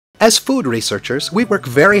As food researchers, we work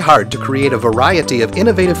very hard to create a variety of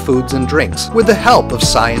innovative foods and drinks with the help of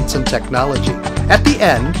science and technology. At the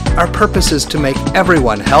end, our purpose is to make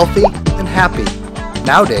everyone healthy and happy.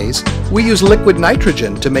 Nowadays, we use liquid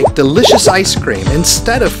nitrogen to make delicious ice cream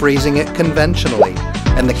instead of freezing it conventionally,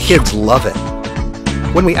 and the kids love it.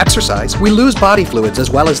 When we exercise, we lose body fluids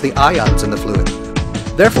as well as the ions in the fluid.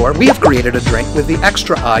 Therefore, we have created a drink with the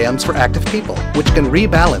extra ions for active people, which can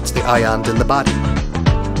rebalance the ions in the body.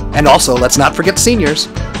 And also, let's not forget seniors.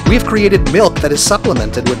 We've created milk that is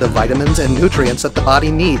supplemented with the vitamins and nutrients that the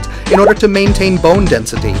body needs in order to maintain bone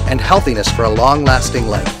density and healthiness for a long-lasting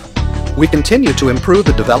life. We continue to improve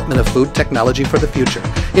the development of food technology for the future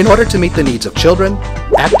in order to meet the needs of children,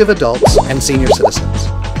 active adults, and senior citizens.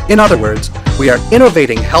 In other words, we are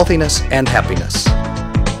innovating healthiness and happiness.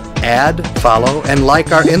 Add, follow, and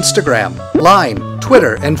like our Instagram, Line,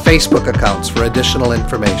 Twitter, and Facebook accounts for additional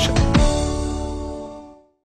information.